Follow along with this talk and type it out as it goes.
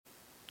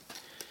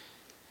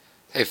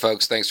Hey,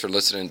 folks, thanks for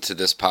listening to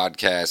this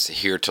podcast,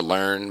 Here to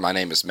Learn. My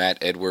name is Matt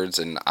Edwards,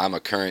 and I'm a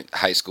current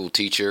high school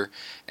teacher.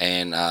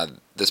 And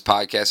this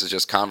podcast is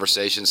just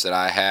conversations that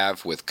I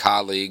have with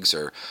colleagues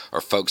or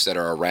folks that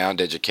are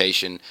around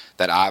education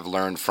that I've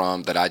learned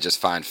from that I just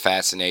find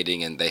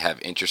fascinating, and they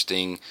have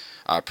interesting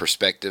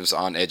perspectives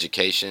on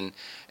education.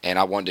 And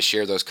I wanted to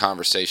share those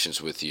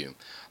conversations with you.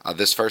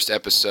 This first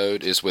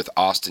episode is with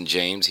Austin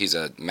James. He's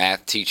a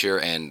math teacher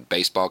and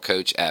baseball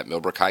coach at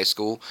Millbrook High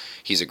School.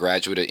 He's a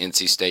graduate of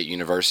NC State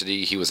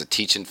University. He was a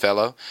teaching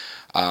fellow.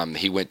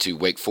 He went to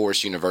Wake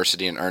Forest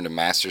University and earned a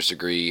master's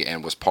degree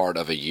and was part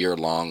of a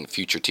year-long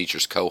Future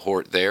Teachers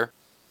cohort there.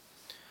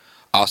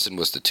 Austin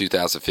was the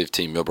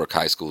 2015 Millbrook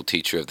High School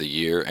Teacher of the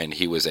Year, and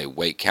he was a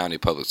Wake County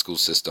Public School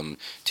System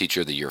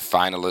Teacher of the Year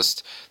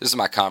finalist. This is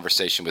my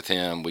conversation with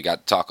him. We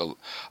got to talk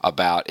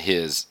about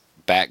his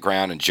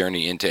background and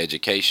journey into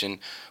education.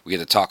 We get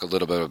to talk a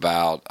little bit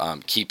about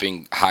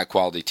keeping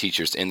high-quality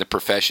teachers in the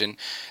profession,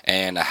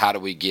 and how do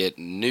we get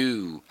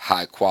new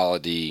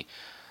high-quality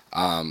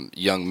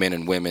young men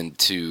and women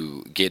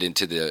to get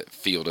into the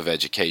field of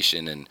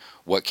education, and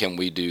what can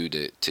we do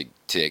to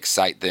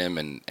excite them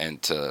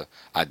and to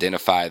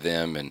identify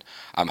them. And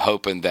I'm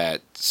hoping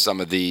that some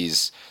of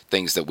these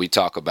things that we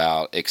talk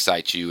about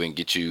excite you and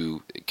get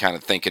you kind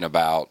of thinking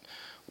about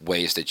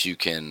ways that you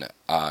can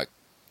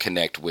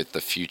connect with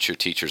the future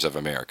teachers of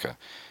America.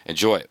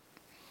 Enjoy it.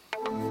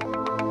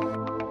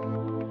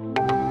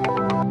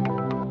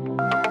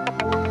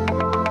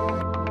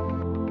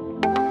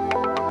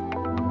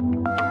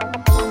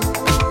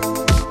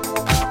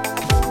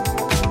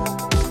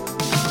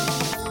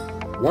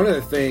 One of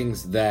the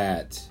things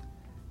that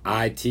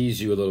I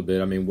tease you a little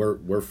bit, I mean,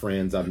 we're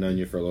friends. I've known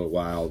you for a little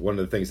while. One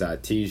of the things I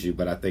tease you,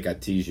 but I think I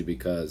tease you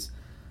because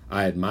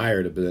I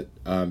admired a bit.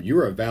 You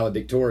were a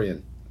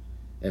valedictorian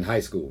in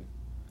high school.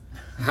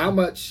 How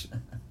much?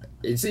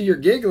 You see, you're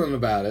giggling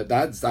about it.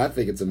 I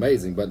think it's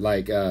amazing. But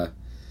like,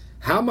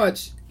 how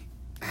much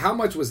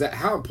was that?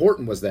 How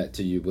important was that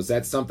to you? Was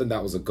that something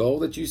that was a goal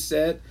that you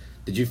set?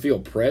 Did you feel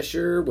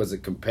pressure? Was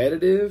it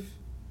competitive?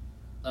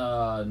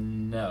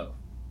 No.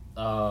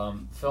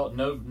 Felt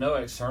no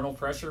external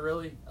pressure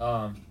really.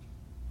 I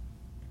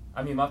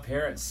mean, my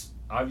parents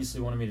obviously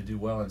wanted me to do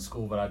well in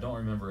school, but I don't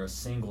remember a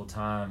single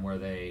time where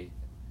they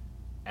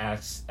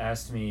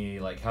asked me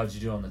like, "How'd you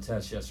do on the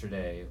test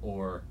yesterday?"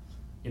 Or,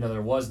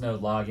 there was no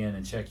log in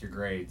and check your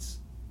grades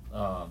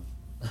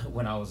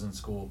when I was in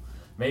school.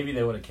 Maybe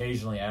they would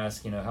occasionally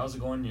ask, how's it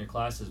going in your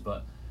classes?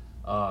 But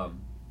I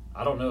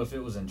don't know if it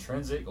was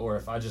intrinsic or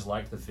if I just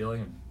liked the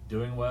feeling of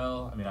doing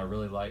well. I mean, I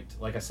really liked,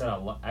 like I said,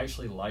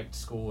 actually liked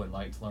school and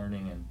liked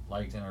learning and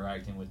liked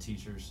interacting with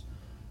teachers.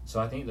 So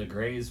I think the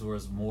grades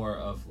was more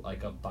of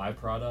like a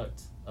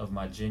byproduct of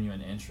my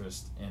genuine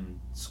interest in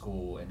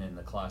school and in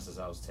the classes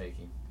I was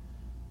taking.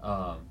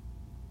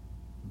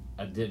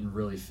 I didn't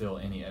really feel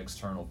any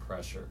external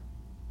pressure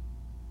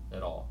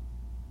at all.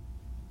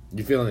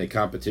 You feel any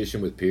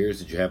competition with peers?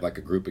 Did you have like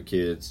a group of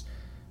kids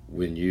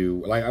when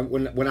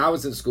I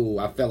was in school?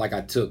 I felt like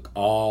I took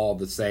all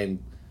the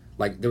same,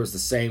 like there was the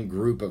same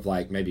group of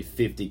like maybe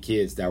 50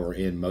 kids that were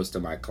in most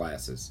of my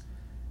classes,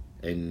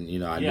 and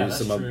I knew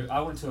that's some true. of.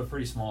 I went to a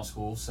pretty small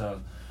school, so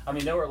I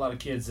mean there were a lot of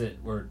kids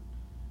that were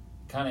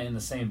kind of in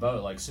the same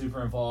boat, like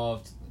super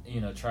involved.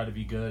 Try to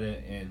be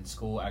good in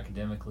school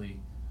academically.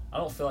 I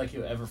don't feel like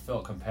you ever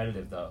felt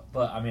competitive though.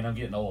 But I mean, I'm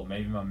getting old.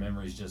 Maybe my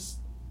memory's just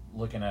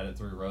looking at it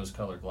through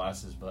rose-colored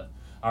glasses. But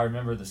I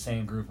remember the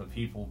same group of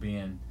people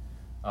being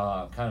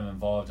kind of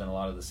involved in a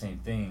lot of the same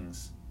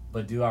things.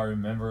 But do I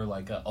remember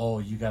like,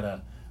 what'd you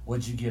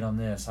get on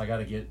this? I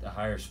gotta get a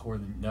higher score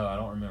than. No, I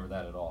don't remember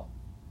that at all.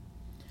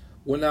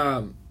 When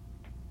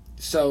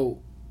so,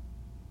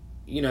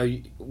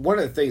 one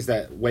of the things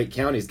that Wake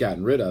County's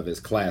gotten rid of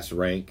is class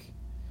rank.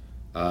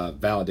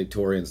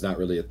 Valedictorian's not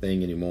really a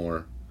thing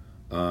anymore.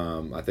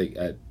 I think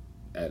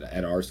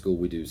at our school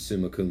we do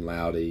summa cum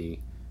laude,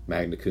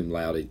 magna cum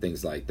laude,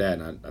 things like that,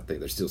 and I think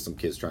there's still some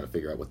kids trying to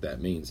figure out what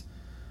that means.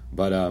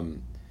 But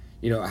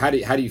how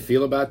do you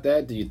feel about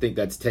that? Do you think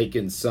that's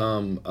taken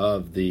some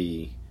of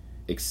the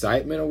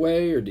excitement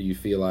away, or do you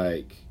feel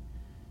like,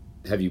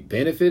 have you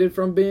benefited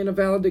from being a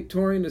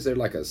valedictorian? Is there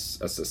like a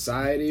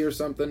society or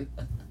something?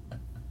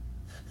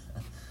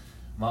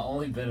 My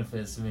only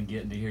benefits have been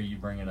getting to hear you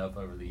bring it up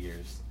over the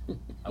years.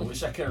 I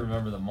wish I could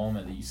remember the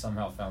moment that you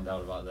somehow found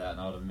out about that,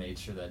 and I would have made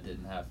sure that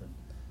didn't happen.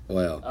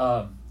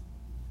 Well,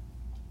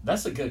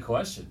 that's a good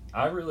question.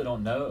 I really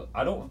don't know.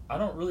 I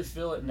don't really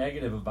feel it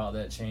negative about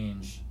that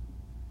change,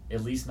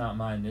 at least not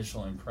my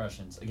initial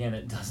impressions. Again,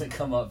 it doesn't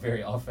come up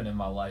very often in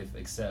my life,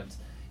 except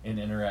in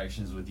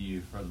interactions with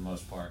you for the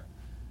most part.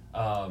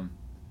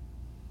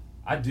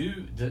 I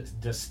do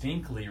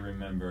distinctly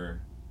remember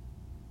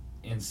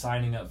in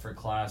signing up for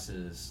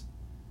classes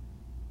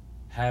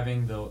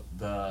having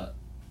the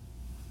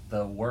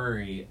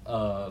worry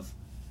of,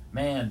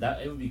 man,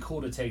 that it would be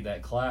cool to take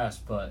that class,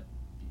 but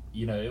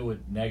it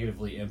would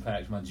negatively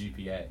impact my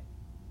GPA.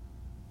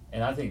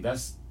 And I think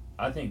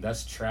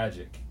that's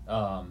tragic.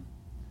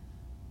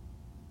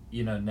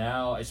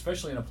 now,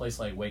 especially in a place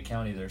like Wake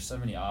County, there's so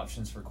many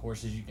options for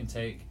courses you can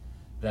take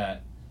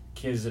that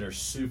kids that are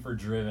super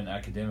driven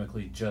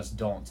academically just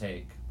don't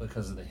take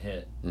because of the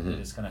hit that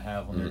it's going to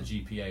have on their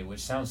GPA, which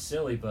sounds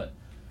silly, but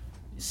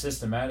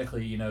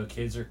systematically,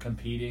 kids are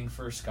competing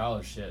for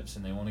scholarships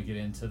and they want to get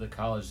into the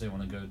college they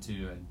want to go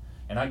to,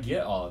 and I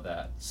get all of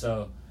that.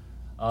 So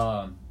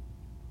I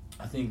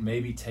think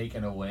maybe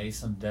taking away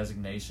some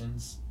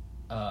designations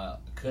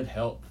could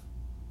help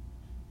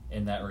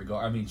in that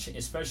regard. I mean,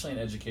 especially in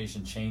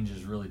education, change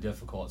is really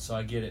difficult. So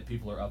I get it.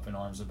 People are up in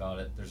arms about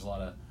it. There's a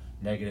lot of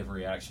negative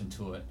reaction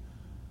to it.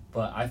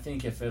 But I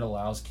think if it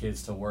allows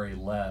kids to worry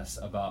less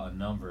about a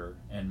number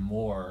and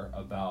more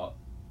about,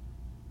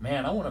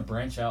 man, I want to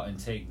branch out and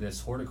take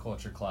this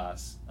horticulture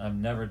class. I've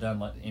never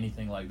done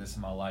anything like this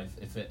in my life.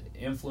 If it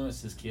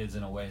influences kids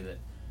in a way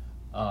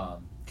that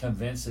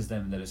convinces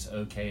them that it's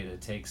okay to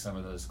take some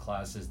of those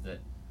classes that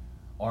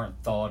aren't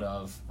thought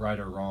of, right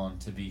or wrong,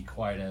 to be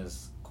quite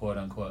as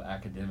quote-unquote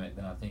academic,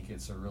 then I think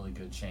it's a really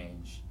good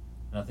change.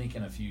 And I think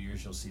in a few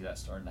years you'll see that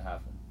starting to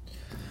happen.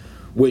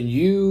 When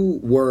you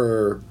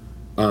were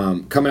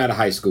coming out of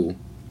high school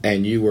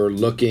and you were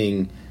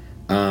looking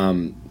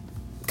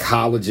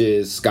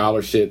colleges,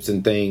 scholarships,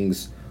 and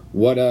things,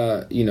 what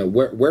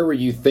where were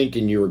you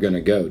thinking you were going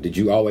to go? Did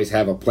you always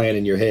have a plan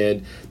in your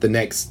head? The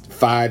next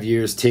 5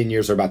 years, 10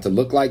 years are about to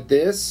look like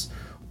this?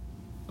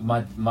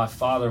 My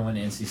father went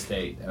to NC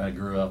State, and I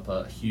grew up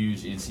a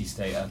huge NC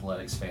State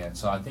athletics fan.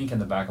 So I think in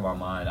the back of my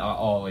mind, I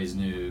always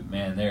knew,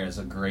 man, there is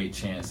a great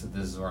chance that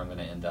this is where I'm going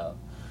to end up.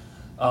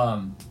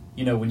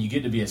 When you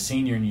get to be a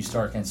senior and you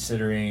start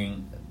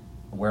considering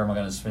where am I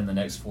going to spend the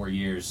next 4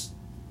 years,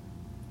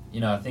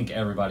 I think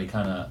everybody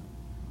kind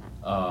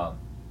of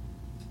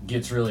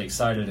gets really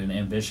excited and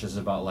ambitious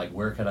about, like,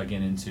 where could I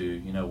get into?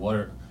 What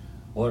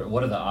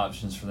are the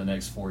options for the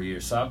next 4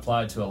 years? So I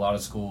applied to a lot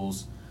of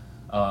schools.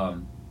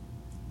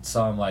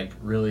 Some like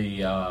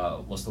really,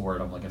 what's the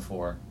word I'm looking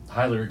for?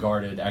 Highly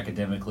regarded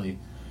academically,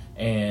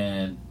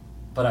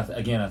 but I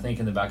think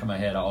in the back of my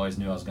head I always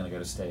knew I was going to go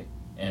to State,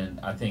 and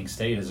I think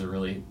State is a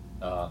really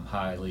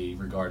highly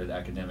regarded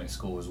academic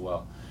school as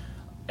well.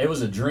 It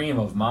was a dream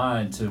of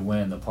mine to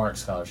win the Park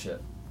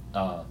Scholarship.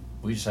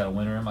 We just had a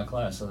winner in my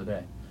class the other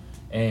day,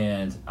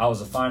 and I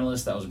was a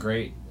finalist. That was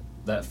great.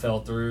 That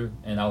fell through,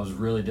 and I was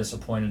really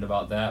disappointed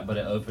about that, but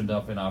it opened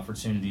up an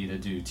opportunity to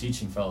do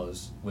teaching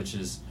fellows, which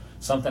is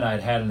something I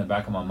had in the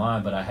back of my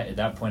mind, but at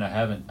that point I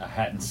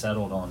hadn't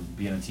settled on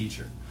being a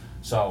teacher.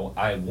 So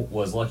I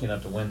was lucky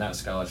enough to win that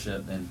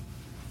scholarship, and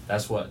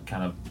that's what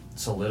kind of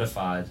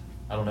solidified.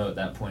 I don't know at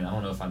that point. I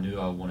don't know if I knew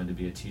I wanted to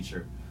be a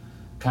teacher.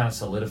 Kind of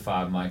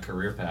solidified my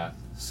career path.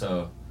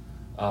 So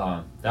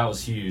that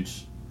was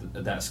huge,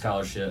 that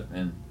scholarship,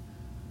 and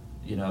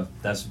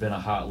that's been a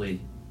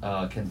hotly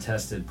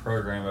contested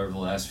program over the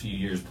last few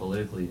years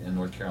politically in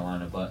North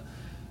Carolina, but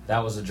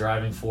that was a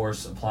driving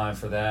force applying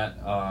for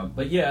that.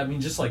 But yeah, I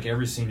mean, just like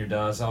every senior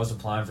does, I was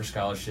applying for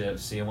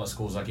scholarships, seeing what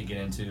schools I could get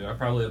into. I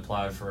probably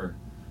applied for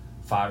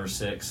 5 or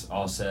 6,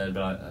 all said,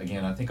 but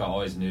I think I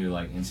always knew,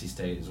 like, NC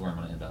State is where I'm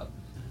going to end up.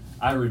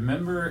 I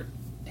remember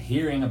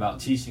hearing about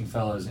teaching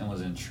fellows and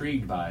was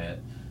intrigued by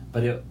it,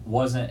 but it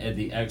wasn't at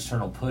the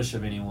external push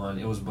of anyone.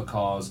 It was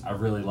because I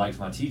really liked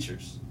my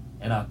teachers,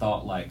 and I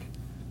thought, like,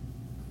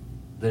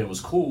 that it was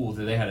cool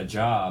that they had a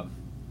job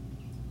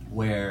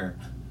where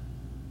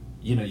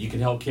you could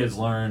help kids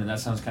learn, and that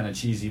sounds kind of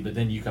cheesy, but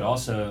then you could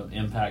also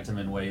impact them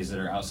in ways that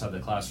are outside the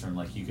classroom.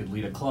 Like, you could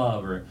lead a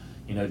club or,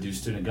 do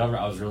student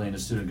government. I was really into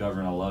student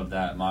government. I loved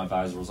that. My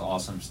advisor was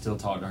awesome. Still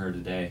talk to her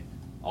today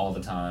all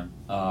the time.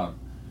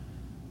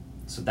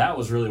 So that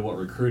was really what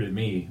recruited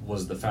me,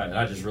 was the fact that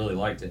I just really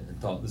liked it and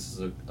thought this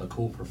is a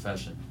cool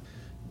profession.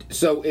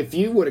 So if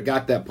you would have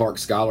got that Park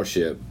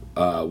Scholarship,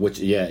 which,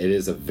 yeah, it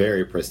is a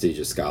very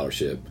prestigious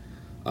scholarship,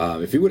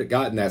 if you would have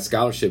gotten that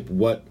scholarship,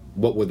 what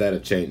would that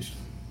have changed?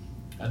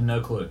 I have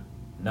no clue.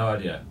 No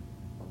idea.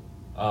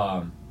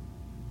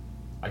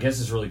 I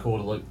guess it's really cool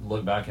to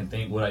look back and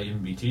think, would I even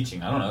be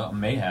teaching? I don't know. I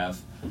may have.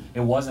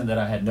 It wasn't that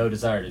I had no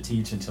desire to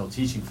teach until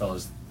Teaching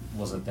Fellows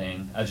was a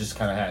thing. I just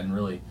kind of hadn't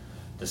really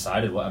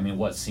decided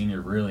what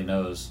senior really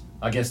knows.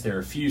 I guess there are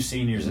a few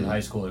seniors in high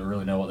school that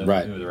really know what they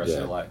want to do with the rest of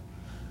their life.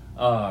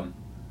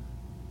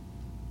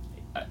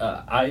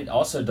 I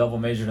also double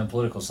majored in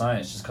political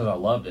science just because I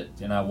loved it,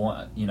 and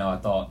I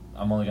thought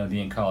I'm only going to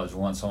be in college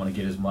once, so I want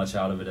to get as much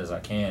out of it as I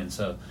can.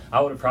 So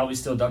I would have probably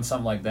still done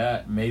something like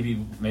that.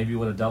 Maybe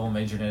would have double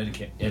majored in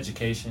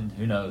education.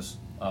 Who knows?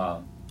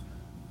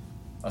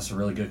 That's a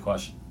really good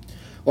question.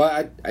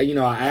 Well, I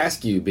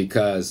ask you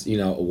because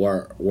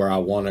where I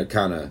want to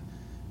kind of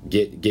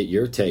get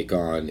your take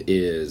on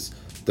is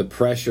the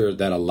pressure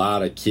that a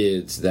lot of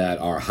kids that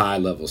are high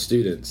level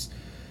students,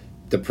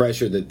 the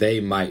pressure that they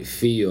might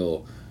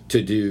feel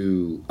to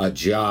do a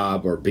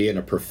job or be in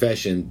a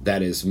profession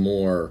that is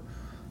more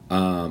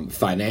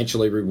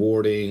financially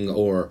rewarding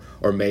or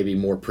maybe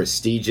more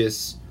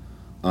prestigious.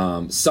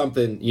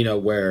 Something,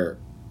 where,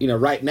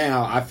 right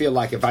now I feel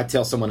like if I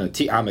tell someone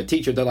I'm a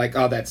teacher, they're like,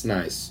 oh, that's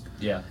nice.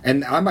 Yeah.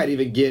 And I might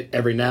even get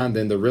every now and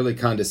then the really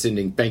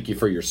condescending thank you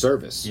for your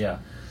service. Yeah.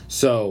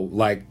 So,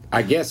 like,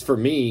 I guess for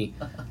me,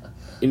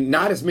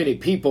 not as many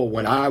people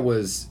when I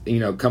was,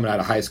 coming out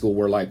of high school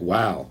were like,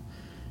 wow,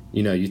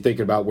 you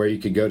thinking about where you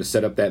could go to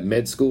set up that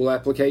med school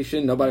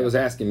application? Nobody was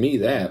asking me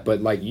that. But,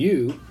 like,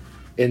 you,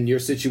 in your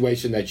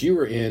situation that you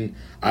were in,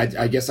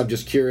 I guess I'm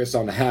just curious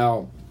on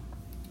how,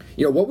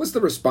 what was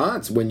the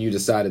response when you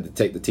decided to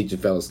take the Teaching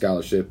Fellow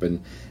Scholarship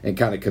and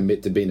kind of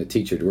commit to being a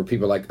teacher? Were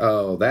people like,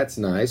 oh, that's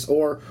nice?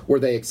 Or were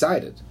they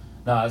excited?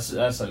 No,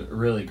 that's a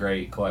really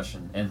great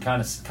question, and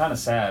kind of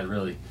sad,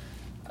 really.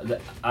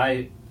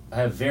 I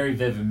have very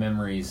vivid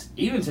memories,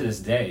 even to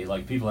this day,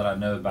 like people that I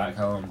know back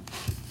home,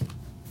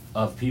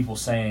 of people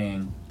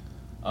saying,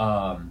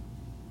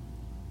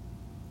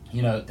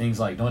 things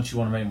like, "Don't you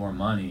want to make more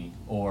money?"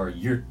 Or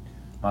 "You're,"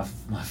 my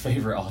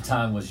favorite all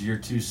time was, "You're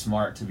too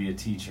smart to be a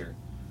teacher,"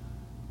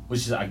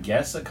 which is, I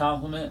guess, a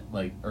compliment,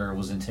 or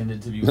was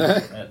intended to be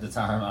at the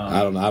time. I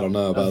don't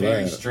know about that. A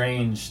very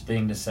strange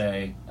thing to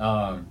say.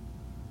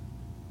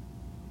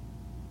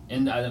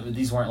 And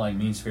these weren't like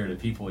mean-spirited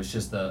people. It's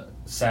just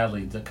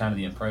sadly the kind of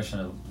the impression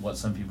of what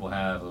some people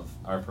have of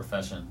our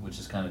profession, which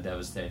is kind of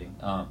devastating.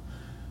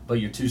 But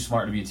 "you're too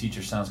smart to be a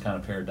teacher" sounds kind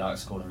of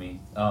paradoxical to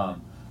me.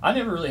 I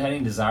never really had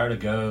any desire to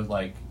go.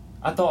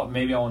 I thought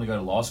maybe I wanted to go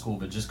to law school,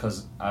 but just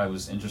because I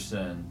was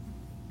interested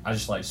I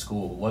just liked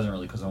school. It wasn't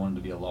really because I wanted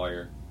to be a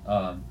lawyer.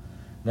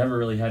 Never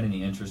really had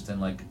any interest in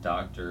a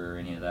doctor or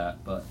any of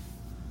that. But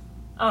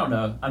I don't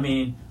know. I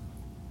mean,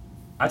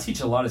 I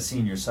teach a lot of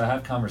seniors, so I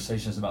have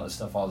conversations about this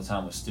stuff all the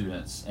time with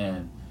students,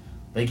 and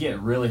they get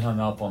really hung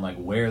up on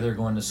where they're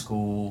going to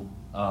school,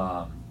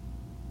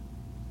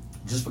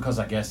 just because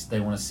I guess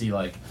they want to see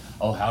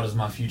oh, how does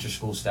my future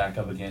school stack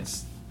up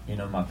against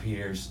my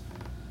peers?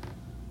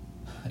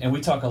 And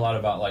we talk a lot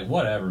about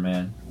whatever,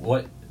 man.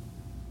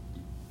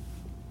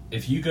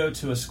 If you go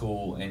to a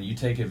school and you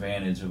take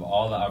advantage of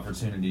all the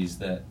opportunities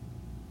that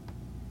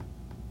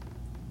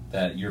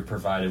you're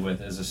provided with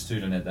as a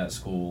student at that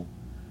school,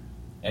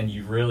 and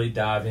you really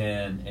dive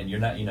in, and you're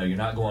not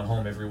going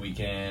home every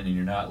weekend, and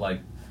you're not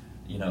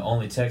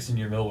only texting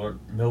your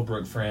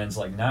Millbrook friends,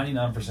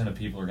 99% of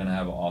people are going to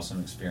have an awesome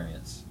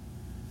experience.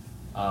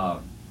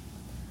 But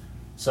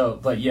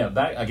yeah,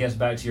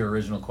 back to your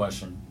original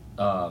question.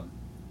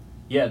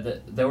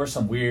 There were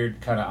some weird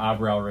kind of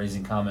eyebrow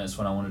raising comments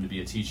when I wanted to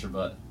be a teacher,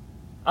 but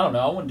I don't know,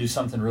 I want to do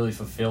something really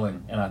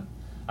fulfilling, and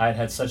I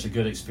had such a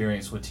good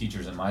experience with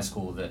teachers in my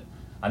school that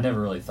I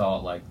never really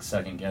thought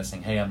second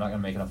guessing, hey, I'm not going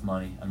to make enough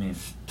money. I mean,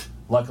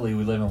 luckily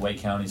we live in Wake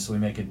County, so we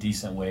make a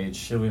decent wage.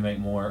 Should we make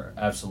more?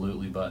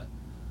 Absolutely. But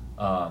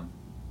I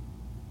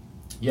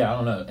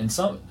don't know. And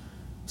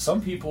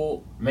some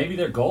people, maybe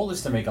their goal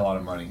is to make a lot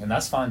of money, and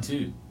that's fine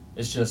too.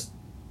 It's just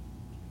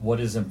what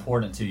is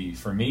important to you.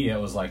 For me,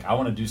 it was I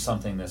want to do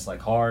something that's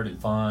hard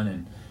and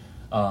fun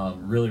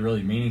and really,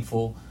 really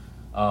meaningful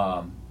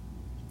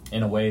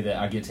in a way that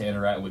I get to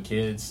interact with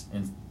kids.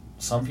 And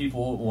some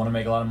people want to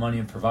make a lot of money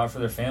and provide for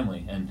their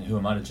family, and who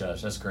am I to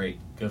judge? That's great.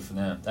 Good for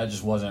them. That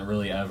just wasn't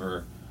really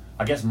ever,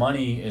 I guess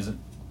money isn't,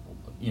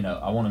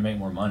 I want to make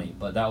more money,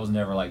 but that was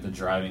never the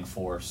driving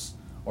force,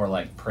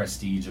 or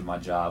prestige of my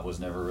job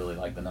was never really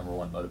the number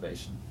one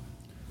motivation.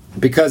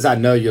 Because I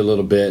know you a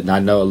little bit, and I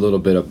know a little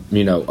bit of,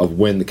 of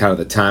when the kind of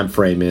the time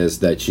frame is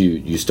that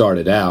you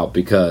started out,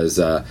 because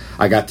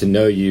I got to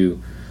know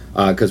you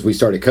because we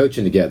started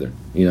coaching together,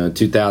 in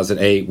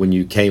 2008 when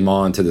you came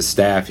on to the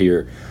staff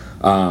here.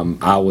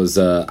 I was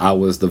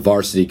the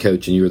varsity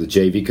coach and you were the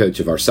JV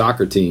coach of our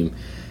soccer team,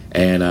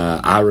 and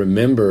I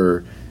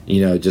remember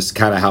just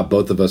kind of how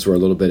both of us were a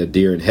little bit of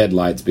deer in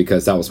headlights,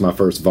 because that was my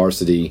first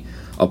varsity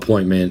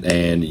appointment,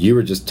 and you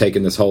were just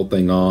taking this whole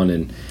thing on,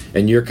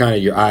 and your kind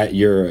of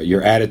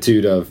your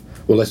attitude of,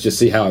 well, let's just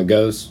see how it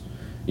goes,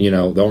 the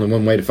only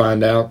one way to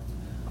find out.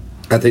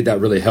 I think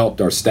that really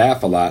helped our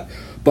staff a lot.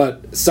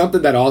 But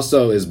something that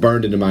also is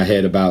burned into my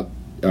head about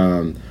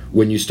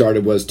when you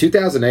started was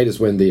 2008 is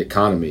when the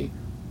economy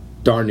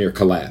darn near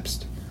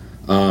collapsed.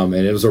 And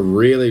it was a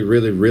really,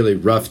 really, really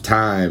rough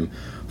time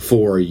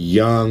for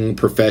young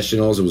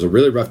professionals. It was a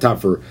really rough time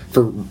for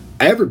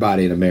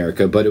everybody in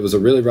America, but it was a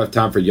really rough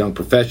time for young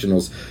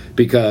professionals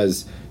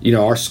because,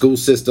 our school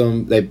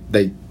system,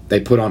 they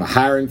put on a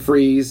hiring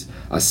freeze,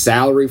 a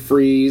salary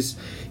freeze.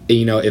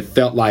 It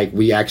felt like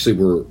we actually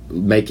were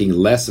making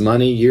less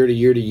money year to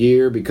year to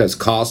year because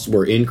costs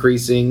were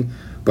increasing,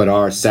 but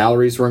our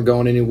salaries weren't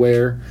going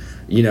anywhere.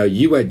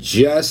 You had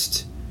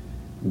just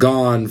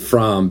gone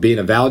from being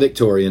a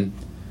valedictorian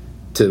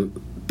to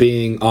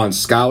being on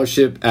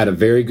scholarship at a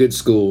very good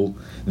school.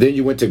 Then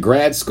you went to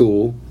grad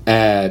school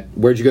at,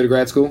 where'd you go to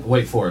grad school?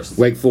 Wake Forest.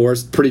 Wake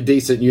Forest, pretty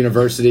decent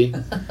university.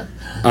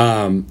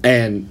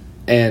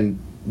 And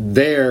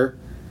there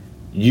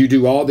you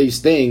do all these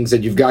things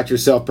and you've got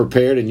yourself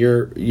prepared, and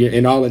you're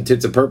in all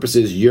intents and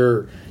purposes,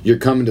 you're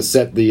coming to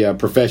set the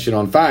profession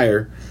on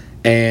fire.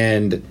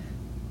 And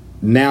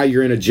now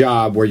you're in a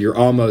job where you're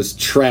almost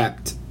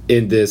trapped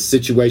in this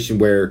situation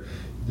where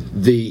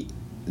the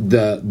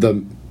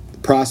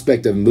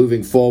prospect of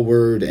moving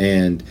forward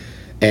and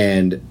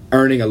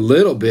earning a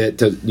little bit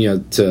to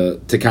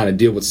to kind of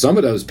deal with some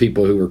of those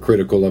people who were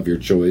critical of your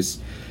choice.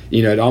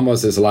 It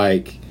almost is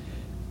like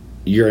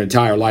your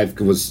entire life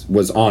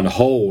was on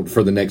hold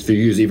for the next few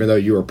years, even though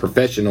you were a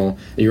professional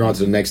and you're on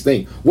to the next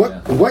thing.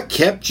 What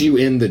kept you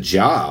in the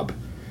job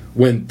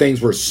when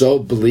things were so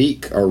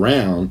bleak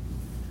around?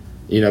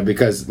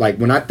 Because like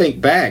when I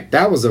think back,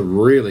 that was a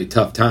really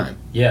tough time.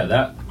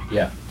 Yeah,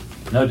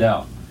 no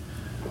doubt.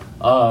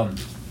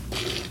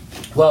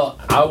 Well,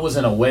 I was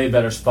in a way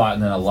better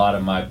spot than a lot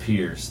of my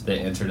peers that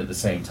entered at the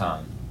same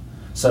time.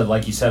 So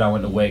like you said, I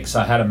went to Wake, so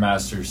I had a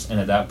master's, and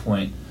at that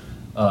point,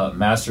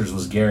 master's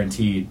was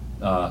guaranteed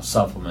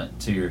supplement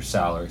to your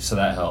salary, so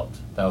that helped.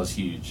 That was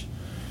huge.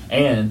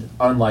 And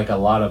unlike a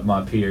lot of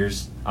my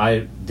peers,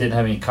 I didn't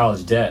have any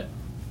college debt.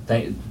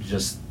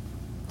 Just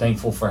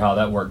thankful for how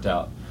that worked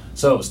out.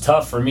 So it was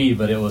tough for me,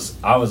 but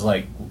I was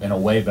like in a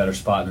way better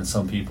spot than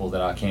some people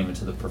that I came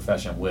into the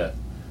profession with.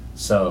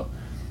 So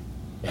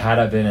had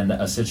I been in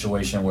a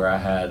situation where I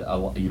had a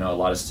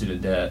lot of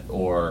student debt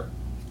or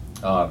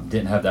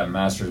didn't have that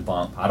master's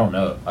bump, I don't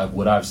know.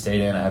 Would I have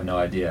stayed in? I have no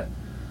idea.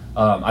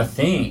 I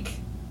think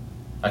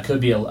I could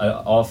be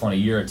off on a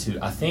year or two.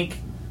 I think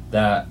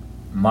that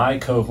my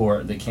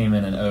cohort that came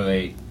in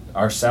 2008,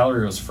 our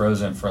salary was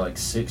frozen for like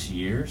 6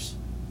 years.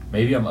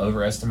 Maybe I'm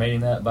overestimating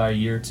that by a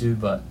year or two,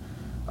 but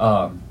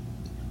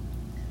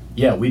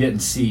we didn't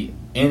see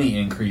any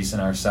increase in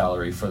our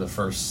salary for the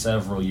first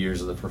several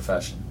years of the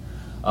profession.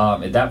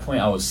 At that point,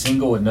 I was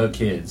single with no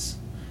kids.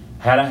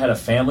 Had I had a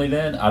family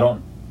then, I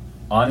don't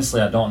know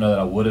that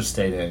I would have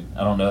stayed in.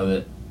 I don't know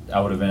that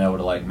I would have been able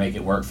to like make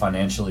it work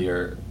financially,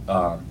 or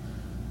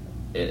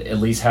at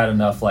least had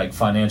enough like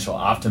financial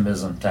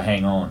optimism to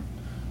hang on.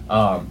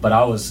 But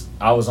I was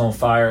on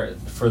fire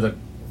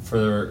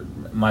for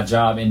my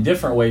job in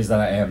different ways than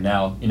I am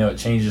now. It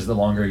changes the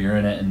longer you're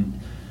in it, and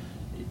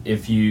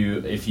if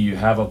you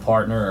have a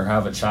partner or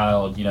have a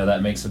child,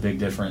 that makes a big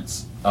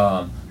difference.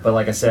 But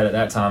like I said, at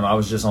that time, I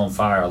was just on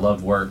fire. I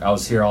loved work. I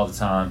was here all the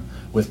time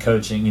with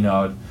coaching.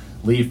 I would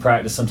leave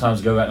practice,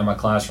 sometimes go back to my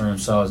classroom.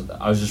 So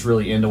I was just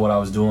really into what I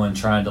was doing,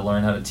 trying to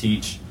learn how to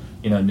teach,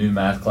 new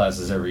math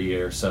classes every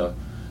year. So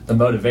the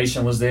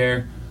motivation was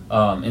there,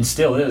 and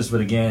still is, but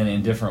again,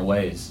 in different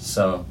ways.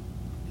 So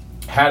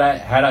had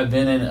I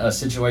been in a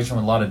situation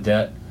with a lot of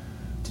debt,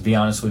 to be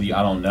honest with you,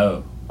 I don't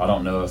know. I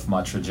don't know if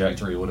my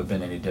trajectory would have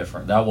been any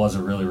different. That was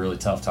a really, really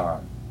tough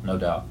time, no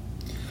doubt.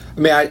 I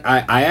mean,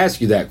 I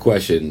ask you that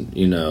question,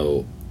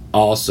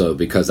 also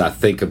because I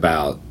think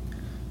about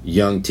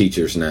young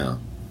teachers now.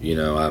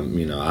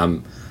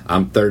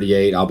 I'm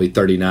 38. I'll be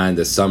 39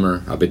 this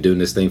summer. I've been doing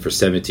this thing for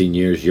 17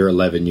 years. You're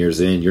 11 years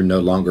in. You're no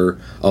longer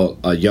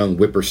a young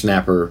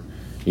whippersnapper.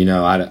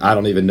 I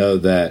don't even know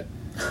that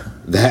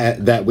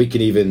we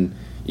could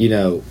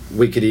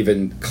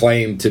even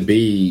claim to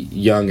be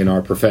young in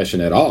our profession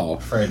at all.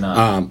 Afraid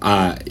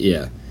not.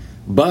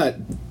 But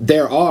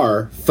there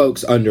are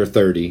folks under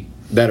 30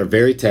 that are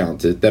very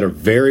talented, that are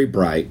very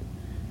bright.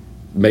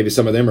 Maybe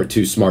some of them are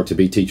too smart to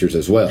be teachers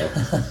as well.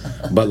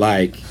 But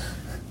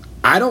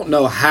I don't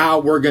know how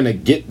we're going to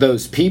get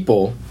those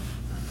people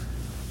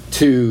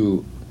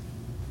to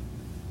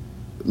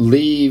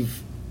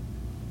leave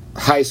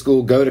high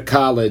school, go to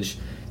college,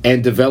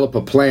 and develop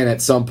a plan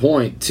at some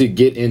point to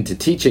get into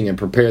teaching and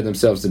prepare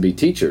themselves to be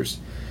teachers.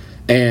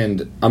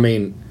 And, I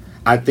mean,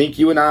 I think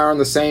you and I are on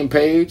the same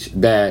page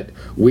that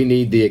we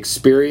need the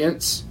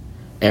experience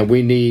and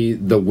we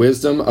need the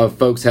wisdom of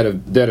folks that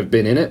have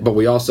been in it, but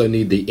we also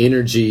need the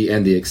energy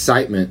and the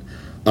excitement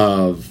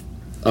of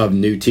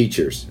new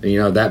teachers.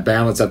 That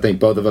balance, I think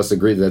both of us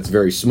agree that's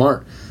very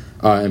smart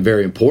and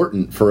very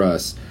important for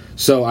us.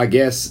 So I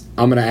guess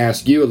I'm going to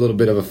ask you a little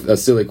bit of a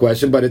silly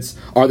question, but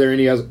are there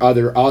any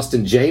other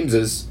Austin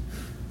Jameses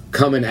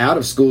coming out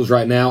of schools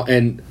right now,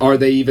 and are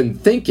they even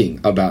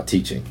thinking about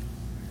teaching?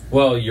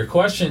 Well, your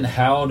question,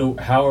 how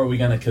are we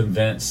going to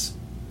convince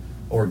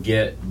or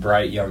get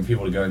bright young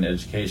people to go into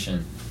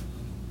education?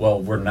 Well,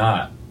 we're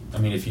not. I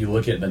mean, if you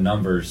look at the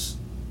numbers,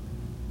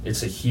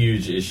 it's a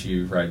huge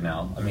issue right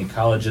now. I mean,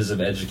 colleges of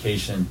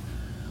education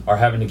are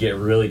having to get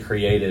really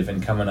creative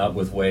and coming up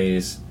with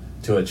ways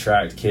to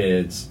attract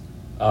kids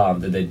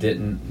that they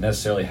didn't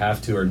necessarily have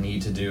to or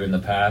need to do in the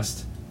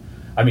past.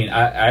 I mean,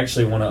 I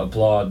actually want to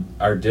applaud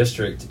our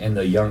district in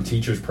the Young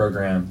Teachers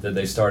Program that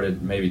they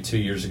started maybe 2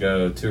 years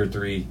ago, 2 or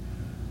 3,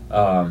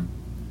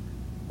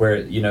 where,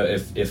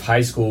 if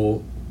high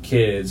school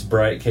kids,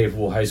 bright,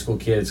 capable high school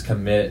kids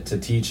commit to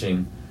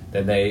teaching,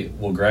 then they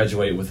will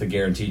graduate with a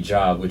guaranteed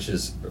job, which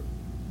is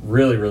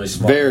really, really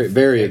smart. Very,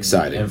 very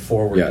exciting. And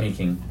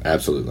forward-thinking. Yeah,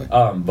 absolutely.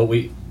 But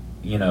we,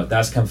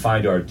 that's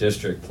confined to our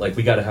district.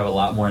 We got to have a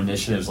lot more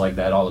initiatives like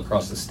that all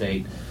across the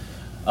state.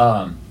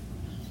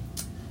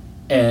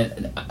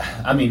 And,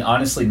 I mean,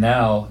 honestly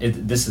now,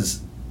 this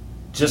is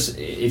just,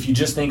 if you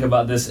just think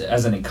about this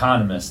as an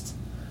economist,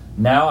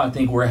 now I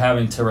think we're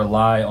having to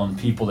rely on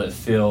people that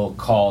feel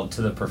called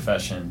to the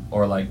profession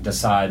or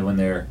decide when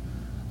they're,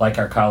 like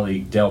our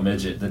colleague Dale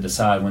Midgett, that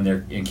decide when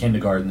they're in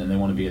kindergarten and they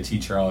want to be a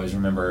teacher. I always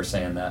remember her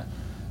saying that.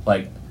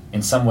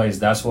 in some ways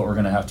that's what we're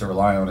going to have to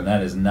rely on, and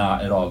that is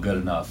not at all good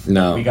enough.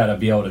 No. We got to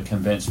be able to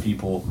convince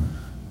people,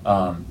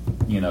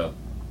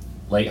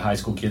 late high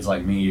school kids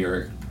like me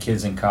or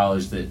kids in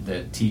college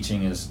that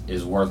teaching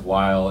is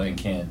worthwhile and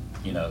can,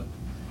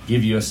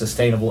 give you a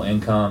sustainable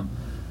income.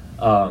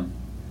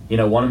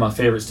 One of my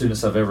favorite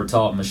students I've ever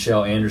taught,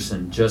 Michelle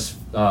Anderson, just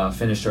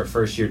finished her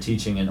first year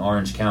teaching in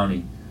Orange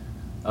County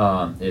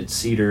at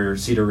Cedar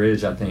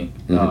Ridge, I think.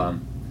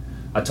 Mm-hmm.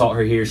 I taught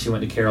her here. She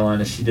went to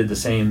Carolina. She did the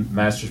same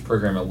master's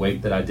program at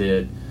Wake that I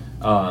did.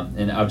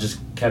 And I've just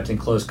kept in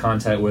close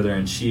contact with her,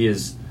 and she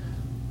is,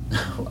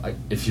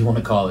 if you want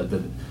to call it,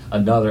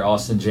 another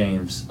Austin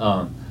James.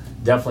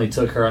 Definitely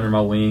took her under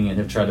my wing and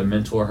have tried to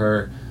mentor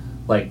her.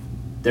 Like,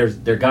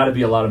 there got to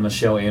be a lot of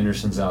Michelle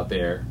Andersons out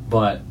there,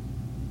 but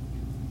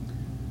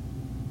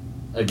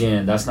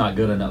again, that's not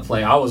good enough.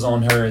 Like, I was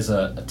on her as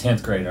a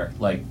 10th grader.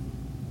 Like,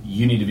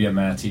 you need to be a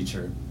math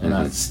teacher. And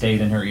I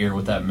stayed in her ear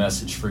with that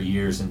message for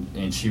years,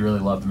 and she really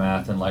loved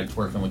math and liked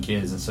working with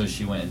kids, and so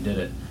she went and did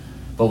it.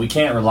 But we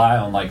can't rely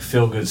on, like,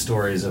 feel-good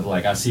stories of,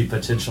 like, I see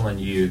potential in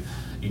you,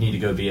 you need to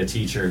go be a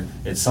teacher.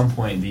 At some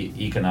point, the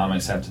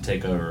economics have to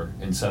take over,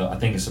 and so I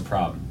think it's a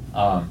problem.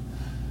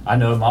 I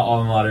know my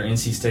alma mater,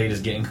 NC State,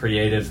 is getting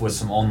creative with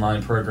some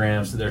online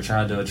programs that they're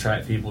trying to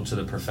attract people to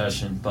the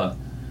profession, but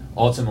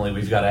ultimately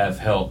we've got to have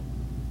help.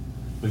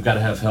 We've got to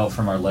have help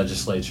from our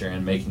legislature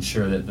and making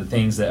sure that the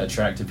things that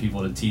attracted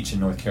people to teach in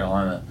North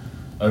Carolina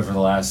over the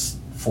last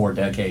 4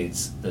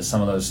 decades, that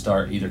some of those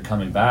start either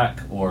coming back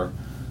or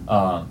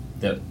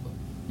that,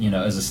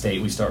 as a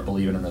state, we start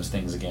believing in those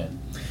things again.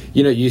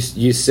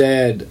 You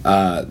said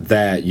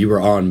that you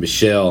were on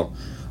Michelle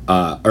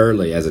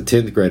early as a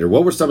 10th grader.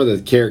 What were some of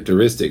the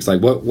characteristics?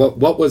 Like,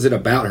 what was it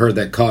about her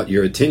that caught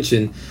your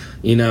attention,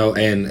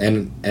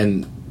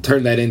 and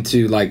turn that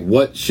into, like,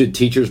 what should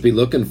teachers be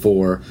looking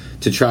for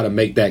to try to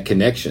make that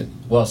connection?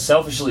 Well,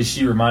 selfishly,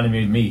 she reminded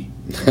me of me.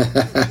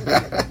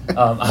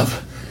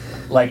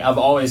 I've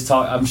always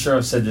talked, I'm sure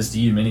I've said this to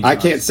you many times.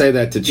 I can't say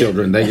that to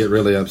children. They get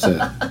really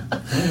upset.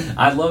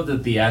 I love the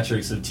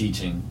theatrics of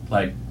teaching.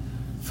 Like,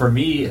 for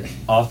me,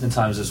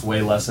 oftentimes it's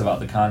way less about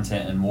the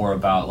content and more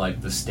about,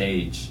 like, the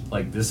stage.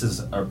 Like, this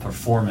is a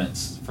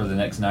performance for the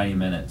next 90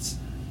 minutes.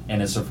 And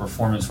it's a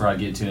performance where I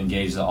get to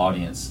engage the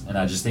audience. And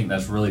I just think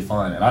that's really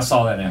fun. And I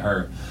saw that in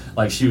her.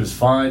 Like, she was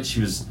fun. She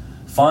was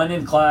fun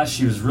in class.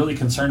 She was really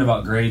concerned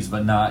about grades,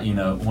 but not,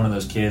 one of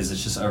those kids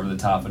that's just over the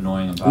top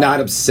annoying about Not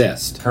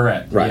obsessed.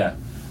 Correct. Right. Yeah.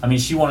 I mean,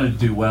 she wanted to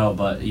do well,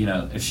 but,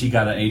 if she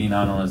got an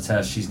 89 on a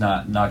test, she's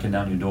not knocking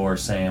down your door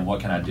saying,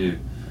 what can I do?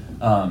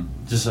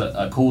 Just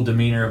a cool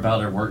demeanor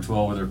about her, worked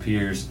well with her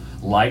peers,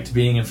 liked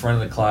being in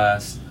front of the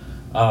class,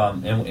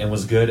 and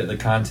was good at the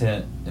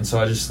content. And so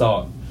I just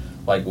thought,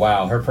 like,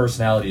 wow, her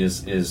personality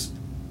is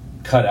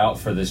cut out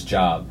for this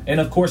job. And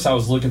of course I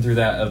was looking through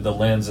that of the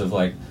lens of,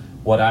 like,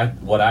 what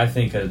I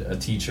think a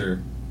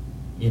teacher,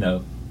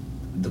 the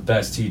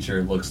best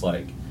teacher looks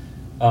like.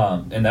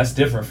 And that's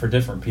different for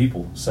different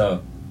people.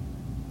 So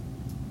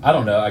I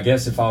don't know, I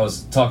guess if I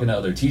was talking to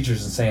other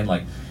teachers and saying,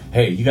 like,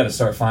 hey, you got to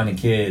start finding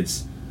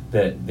kids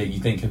that you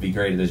think could be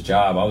great at this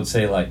job, I would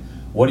say, like,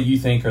 what do you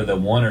think are the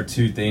 1 or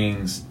 2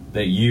 things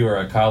that you or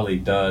a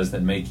colleague does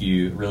that make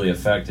you really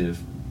effective?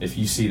 If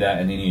you see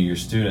that in any of your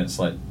students,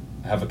 like,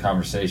 have a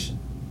conversation.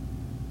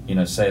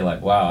 Say,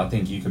 like, wow, I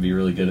think you could be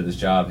really good at this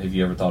job. Have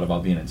you ever thought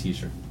about being a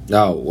teacher?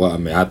 Oh, well, I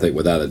mean, I think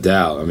without a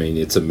doubt. I mean,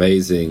 it's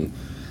amazing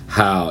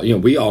how,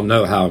 we all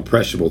know how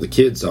impressionable the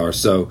kids are.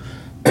 So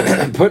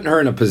putting her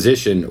in a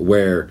position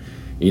where,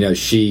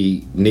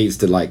 she needs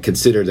to, like,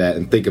 consider that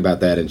and think about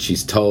that, and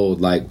she's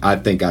told, like, I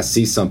think I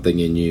see something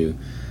in you.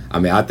 I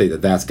mean, I think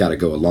that's got to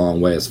go a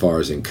long way as far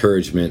as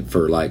encouragement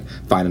for, like,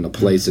 finding a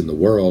place in the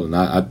world, and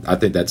I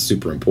think that's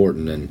super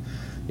important, and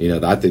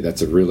I think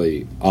that's a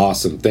really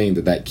awesome thing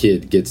that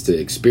kid gets to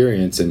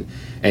experience,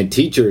 and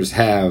teachers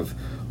have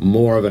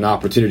more of an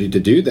opportunity to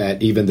do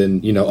that even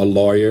than a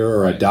lawyer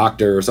or a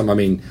doctor or something. I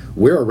mean,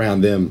 we're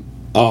around them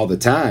all the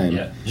time.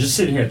 Yeah, just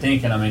sitting here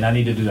thinking, I mean, I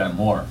need to do that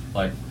more.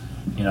 Like,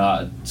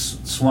 I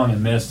swung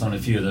and missed on a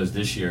few of those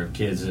this year,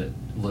 kids that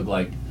look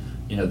like,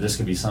 this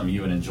could be something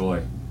you would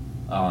enjoy.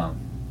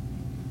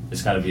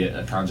 It's got to be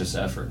a conscious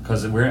effort,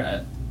 because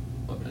we're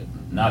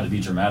not to be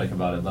dramatic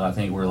about it, but I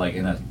think we're, like,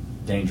 in a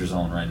danger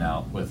zone right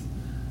now with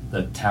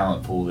the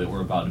talent pool that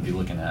we're about to be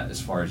looking at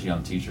as far as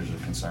young teachers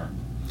are concerned.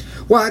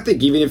 Well, I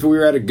think even if we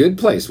were at a good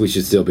place, we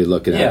should still be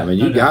looking at it. I mean,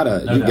 you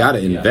gotta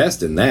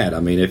invest in that. I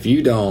mean, if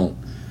you don't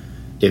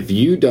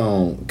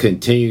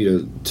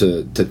continue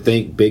to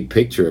think big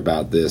picture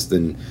about this,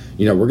 then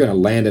we're going to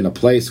land in a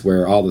place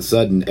where all of a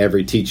sudden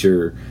every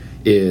teacher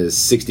is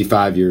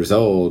 65 years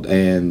old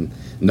and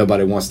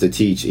nobody wants to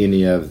teach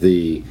any of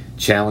the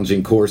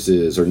challenging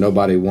courses, or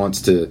nobody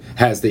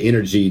has the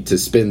energy to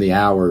spend the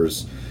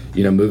hours,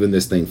 moving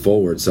this thing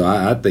forward. So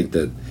I think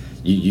that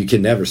you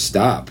can never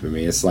stop. I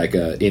mean, it's like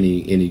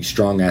any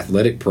strong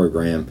athletic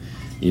program.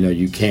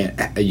 You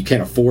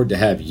can't afford to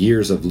have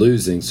years of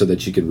losing so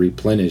that you can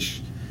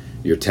replenish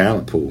your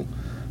talent pool.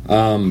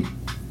 Tell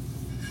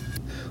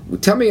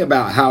me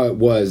about how it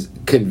was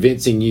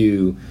convincing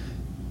you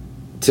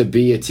to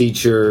be a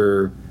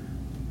teacher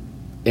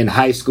in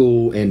high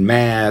school in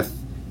math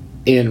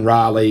in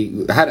Raleigh?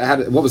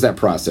 What was that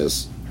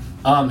process?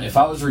 If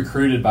I was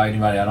recruited by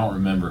anybody, I don't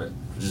remember it,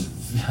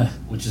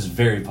 which is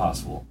very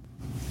possible.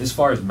 As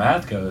far as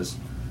math goes,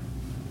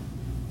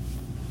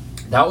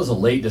 that was a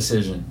late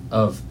decision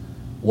of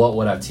what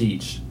would I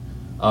teach.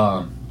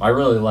 I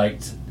really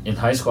liked, in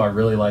high school, I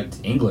really liked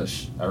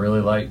English. I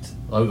really liked,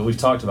 like we've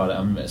talked about it,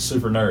 I'm a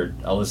super nerd.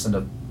 I listen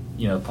to,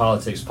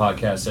 politics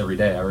podcasts every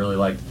day. I really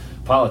liked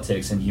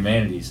politics and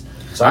humanities.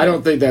 So I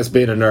don't think that's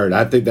being a nerd.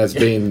 I think that's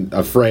being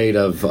afraid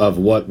of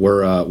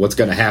what's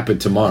going to happen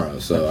tomorrow.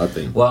 So I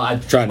think I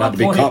try not to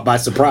be caught by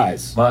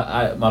surprise.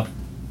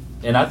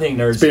 And I think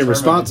nerds... It's being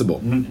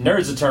responsible.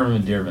 Nerds a term of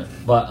endearment.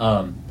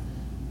 But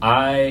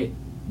I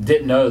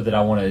didn't know that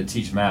I wanted to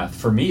teach math.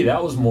 For me,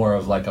 that was more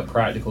of like a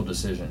practical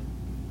decision.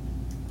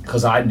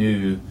 Because I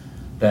knew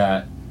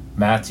that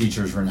math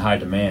teachers were in high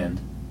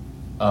demand.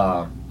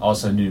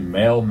 Also knew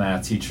male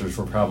math teachers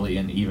were probably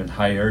in even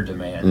higher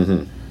demand.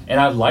 Mm-hmm. And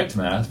I liked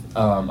math.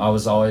 I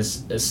was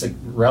always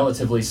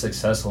relatively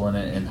successful in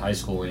it in high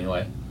school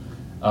anyway.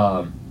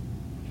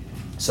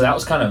 So that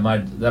was kind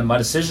of my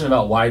decision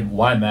about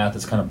why math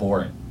is kind of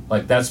boring.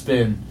 Like that's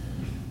been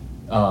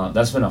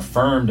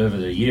affirmed over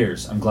the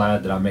years. I'm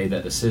glad that I made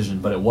that decision,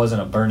 but it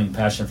wasn't a burning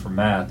passion for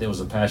math. It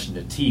was a passion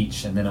to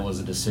teach, and then it was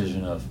a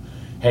decision of,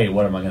 hey,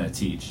 what am I going to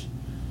teach?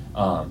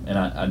 And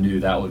I knew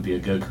that would be a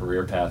good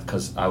career path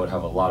because I would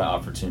have a lot of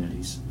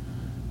opportunities.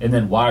 And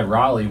then why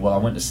Raleigh? Well, I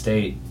went to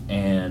state,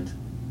 and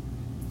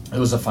it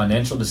was a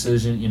financial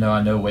decision.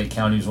 I know Wake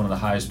County is one of the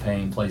highest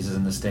paying places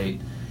in the state,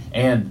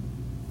 and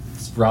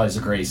Raleigh's a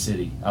great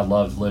city. I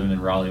loved living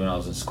in Raleigh when I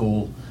was in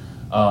school.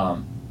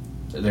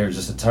 There's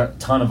just a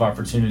ton of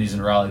opportunities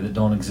in Raleigh that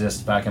don't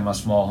exist back in my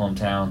small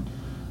hometown.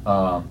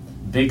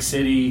 Big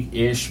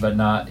city-ish, but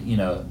not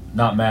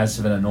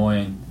massive and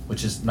annoying,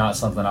 which is not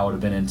something I would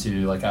have been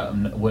into. Like I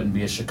wouldn't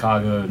be a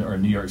Chicago or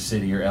New York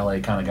City or LA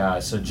kind of guy.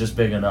 So just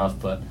big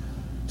enough, but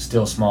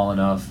still small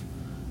enough.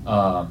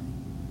 So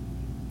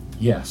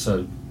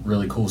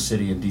really cool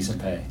city and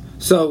decent pay.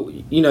 So,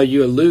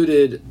 you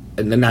alluded,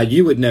 and now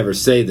you would never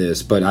say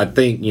this, but I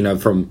think,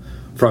 from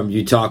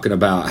you talking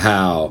about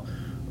how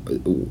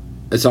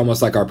it's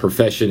almost like our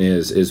profession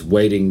is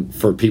waiting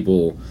for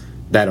people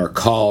that are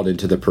called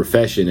into the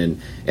profession.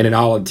 And in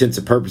all intents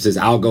and purposes,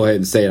 I'll go ahead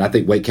and say it. I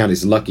think Wake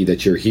County's lucky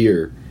that you're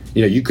here.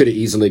 You could have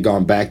easily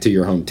gone back to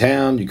your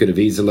hometown. You could have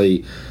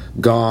easily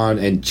gone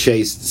and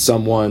chased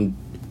someone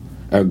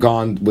or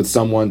gone with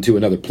someone to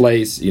another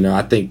place.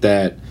 I think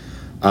that,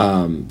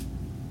 that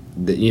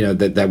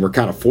we're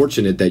kind of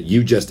fortunate that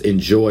you just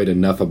enjoyed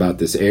enough about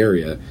this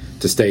area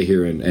to stay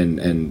here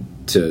and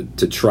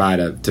to try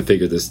to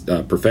figure this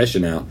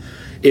profession out.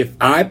 If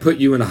I put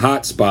you in a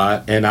hot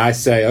spot and I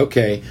say,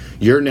 okay,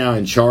 you're now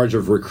in charge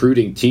of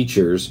recruiting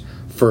teachers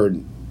for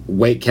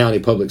Wake County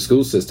Public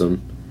School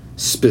System,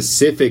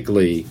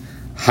 specifically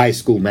high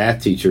school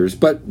math teachers,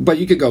 but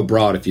you could go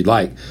broad if you'd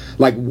like.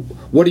 Like,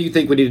 what do you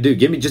think we need to do?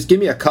 Give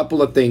me a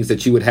couple of things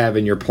that you would have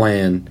in your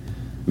plan.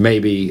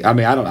 Maybe, I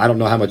don't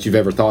know how much you've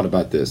ever thought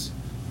about this.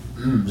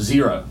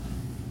 Zero.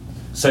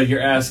 So you're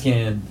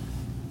asking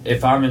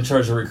if I'm in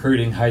charge of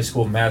recruiting high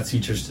school math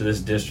teachers to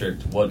this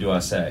district, what do I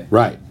say?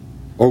 Right.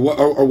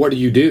 Or what do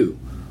you do?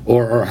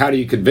 Or how do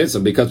you convince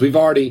them? Because we've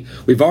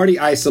already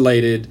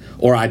isolated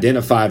or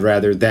identified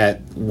rather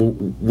that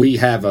we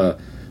have a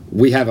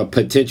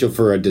potential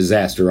for a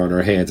disaster on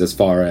our hands as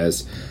far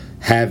as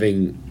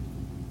having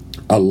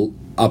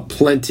a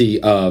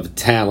plenty of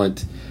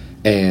talent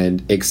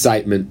and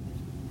excitement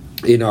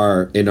in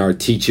our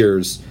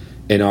teachers,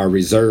 in our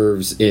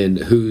reserves, in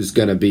who's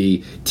going to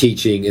be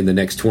teaching in the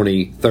next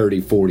 20, 30,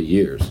 40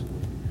 years.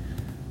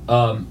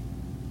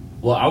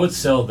 Well, I would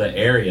sell the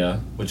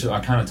area, which I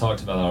kind of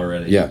talked about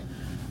already. Yeah.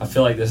 I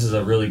feel like this is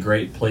a really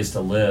great place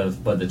to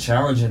live, but the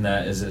challenge in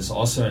that is it's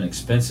also an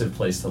expensive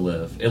place to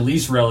live, at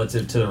least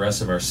relative to the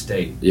rest of our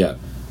state. Yeah.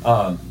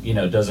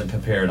 Doesn't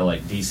compare to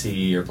like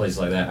DC or places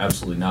like that.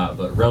 Absolutely not.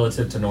 But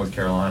relative to North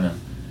Carolina,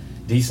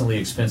 decently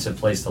expensive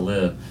place to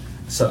live.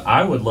 So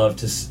I would love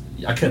to,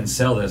 I couldn't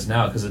sell this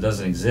now because it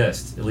doesn't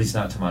exist, at least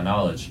not to my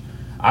knowledge.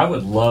 I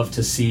would love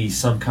to see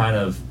some kind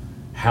of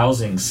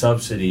housing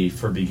subsidy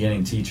for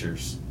beginning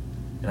teachers.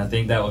 And I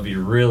think that would be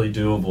really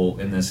doable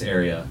in this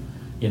area.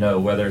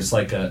 Whether it's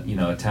like a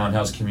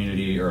townhouse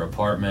community or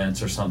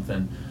apartments or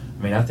something.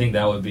 I mean, I think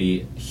that would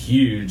be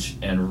huge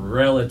and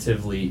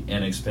relatively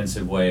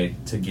inexpensive way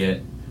to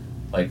get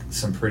like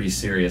some pretty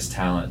serious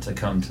talent to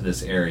come to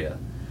this area.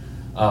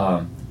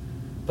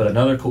 But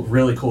another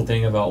really cool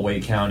thing about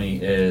Wake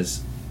County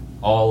is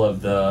all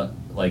of the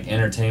like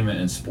entertainment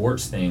and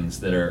sports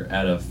things that are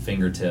at a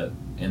fingertip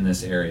in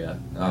this area.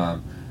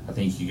 I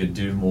think you could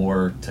do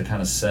more to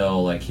kind of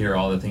sell, like, here are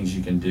all the things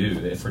you can do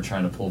if we're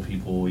trying to pull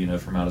people,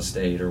 from out of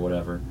state or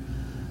whatever.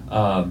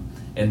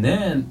 And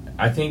then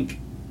I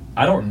think,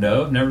 I don't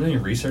know, I've never done any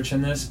research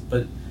in this,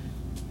 but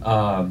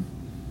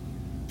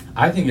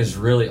I think it's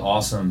really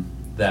awesome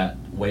that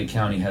Wake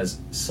County has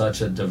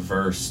such a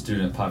diverse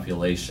student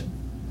population.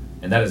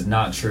 And that is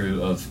not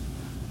true of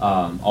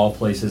all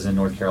places in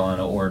North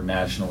Carolina or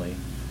nationally.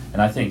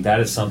 And I think that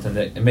is something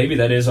that maybe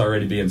that is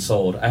already being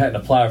sold. I hadn't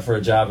applied for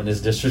a job in this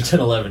district in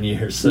 11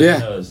 years, so Yeah.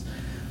 who knows.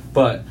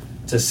 But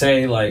to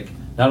say, like,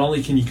 not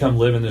only can you come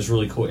live in this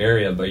really cool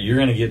area, but you're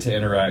going to get to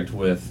interact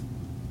with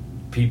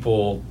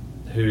people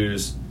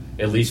whose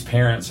at least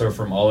parents are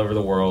from all over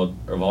the world,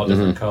 of all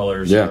different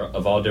colors, Yeah.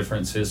 of all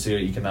different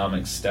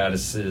socioeconomic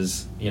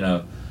statuses,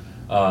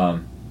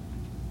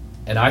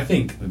 and I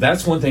think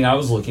that's one thing I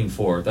was looking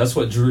for. That's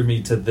what drew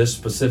me to this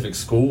specific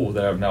school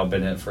that I've now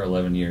been at for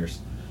 11 years.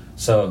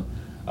 So,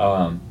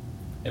 and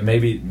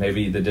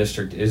maybe the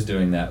district is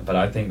doing that, but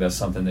I think that's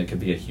something that could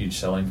be a huge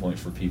selling point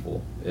for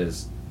people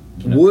is,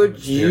 Would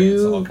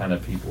experience you- all kind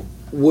of people.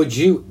 Would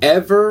you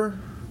ever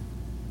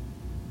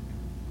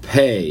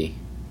pay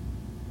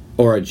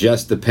or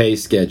adjust the pay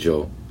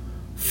schedule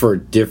for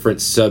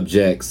different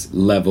subjects,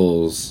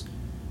 levels,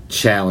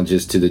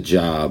 challenges to the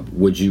job?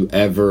 Would you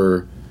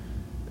ever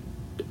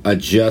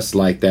adjust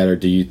like that, or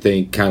do you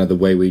think kind of the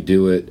way we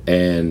do it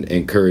and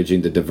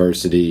encouraging the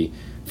diversity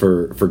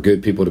for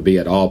good people to be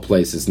at all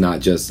places, not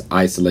just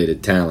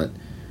isolated talent?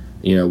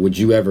 Would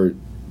you ever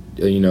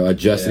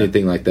adjust Yeah.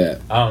 anything like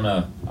that? I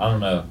don't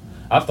know.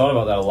 I've thought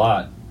about that a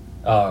lot.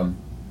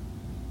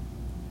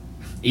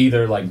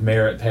 Either like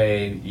merit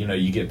pay,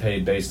 you get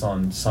paid based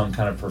on some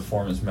kind of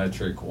performance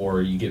metric,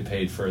 or you get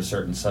paid for a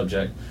certain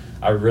subject.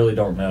 I really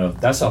don't know.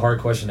 That's a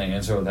hard question to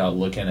answer without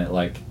looking at,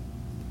 like,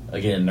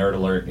 again, nerd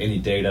alert, any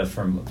data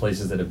from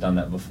places that have done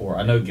that before.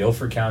 I know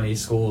Guilford County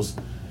schools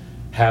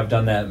have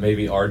done that,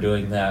 maybe are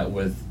doing that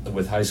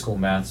with high school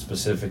math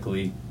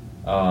specifically.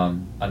 I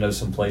know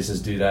some places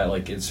do that,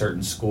 like in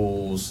certain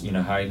schools,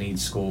 high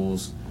needs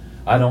schools.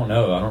 I don't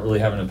know. I don't really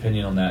have an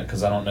opinion on that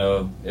because I don't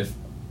know if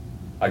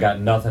I got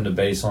nothing to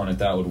base on if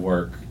that would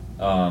work.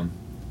 And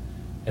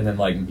then,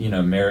 like,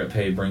 merit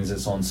pay brings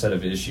its own set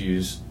of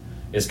issues.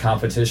 Is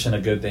competition a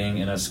good thing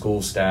in a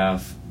school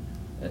staff?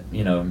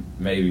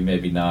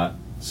 Maybe not.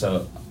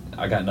 So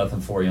I got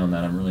nothing for you on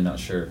that. I'm really not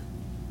sure.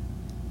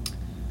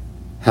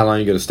 How long are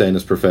you going to stay in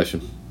this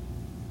profession?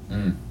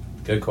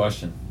 Good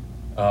question.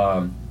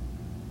 I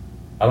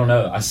don't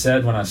know. I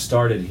said when I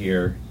started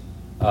here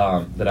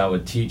that I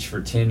would teach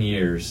for 10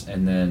 years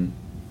and then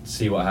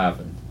see what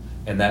happened.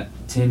 And that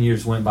 10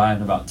 years went by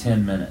in about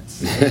 10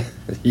 minutes.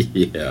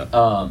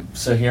 Yeah.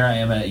 So here I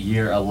am at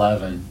year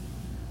 11.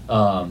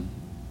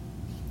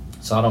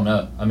 So I don't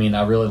know. I mean,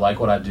 I really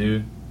like what I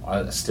do.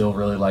 I still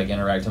really like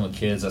interacting with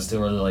kids. I still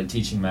really like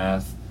teaching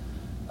math.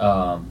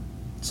 So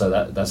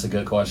that's a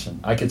good question.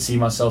 I could see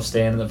myself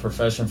staying in the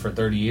profession for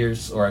 30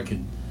 years, or I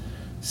could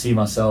see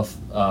myself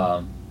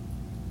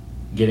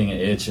getting an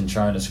itch and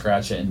trying to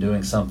scratch it and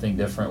doing something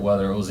different,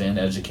 whether it was in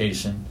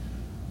education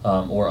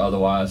or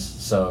otherwise.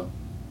 So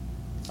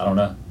I don't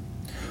know.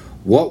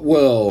 What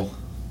will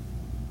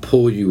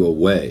pull you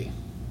away?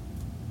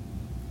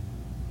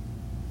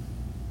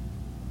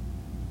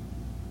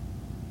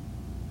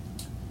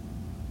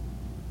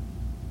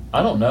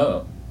 I don't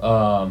know.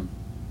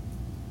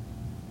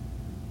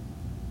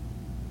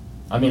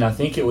 I mean, I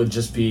think it would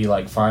just be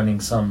like finding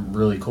some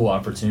really cool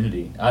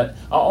opportunity. I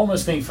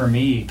almost think for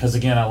me, because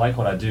again, I like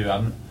what I do.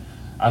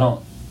 I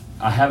don't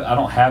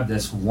have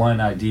this one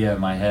idea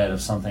in my head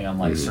of something I'm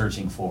like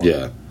searching for.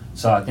 Yeah.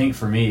 So I think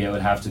for me, it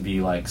would have to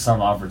be like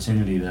some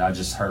opportunity that I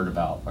just heard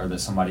about, or that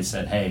somebody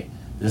said, "Hey,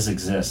 this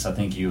exists. I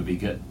think you would be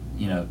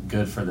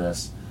good for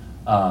this."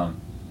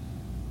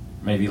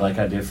 Maybe like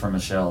I did for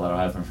Michelle, that'll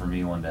happen for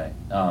me one day.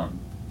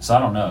 So I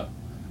don't know.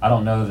 I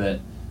don't know that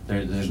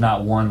there's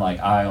not one like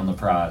eye on the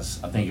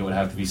prize. I think it would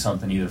have to be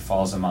something either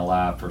falls in my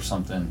lap or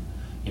something,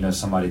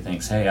 somebody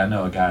thinks, hey, I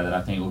know a guy that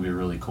I think will be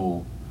really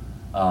cool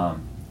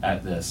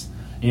at this.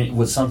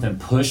 Would something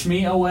push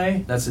me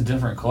away? That's a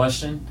different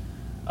question.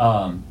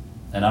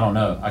 And I don't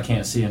know. I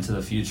can't see into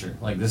the future.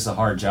 Like, this is a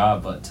hard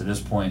job, but to this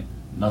point,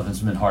 nothing's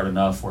been hard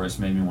enough where it's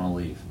made me want to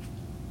leave.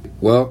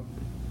 Well,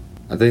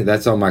 I think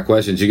that's all my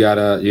questions. You got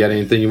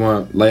anything you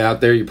want to lay out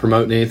there? You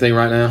promoting anything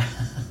right now?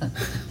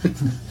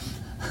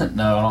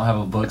 No, I don't have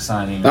a book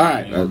signing. All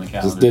right. On the I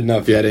calendar. just didn't know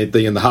if you had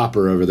anything in the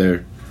hopper over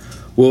there.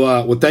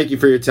 Well, thank you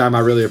for your time. I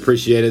really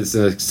appreciate it. It's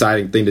an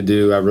exciting thing to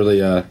do. I really,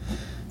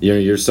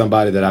 you're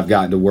somebody that I've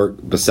gotten to work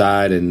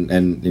beside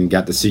and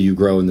got to see you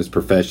grow in this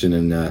profession.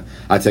 And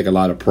I take a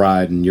lot of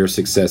pride in your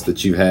success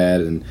that you've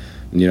had. And,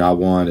 I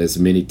want as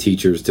many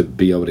teachers to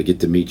be able to get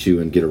to meet you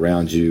and get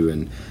around you.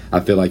 And I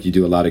feel like you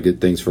do a lot of good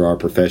things for our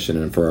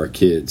profession and for our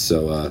kids.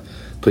 So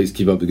please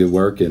keep up the good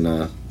work. And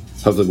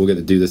hopefully we'll get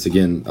to do this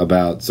again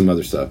about some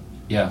other stuff.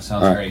 Yeah,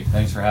 sounds All right. great.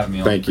 Thanks for having me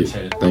on. Thank you.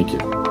 Appreciate it. Thank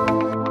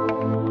you.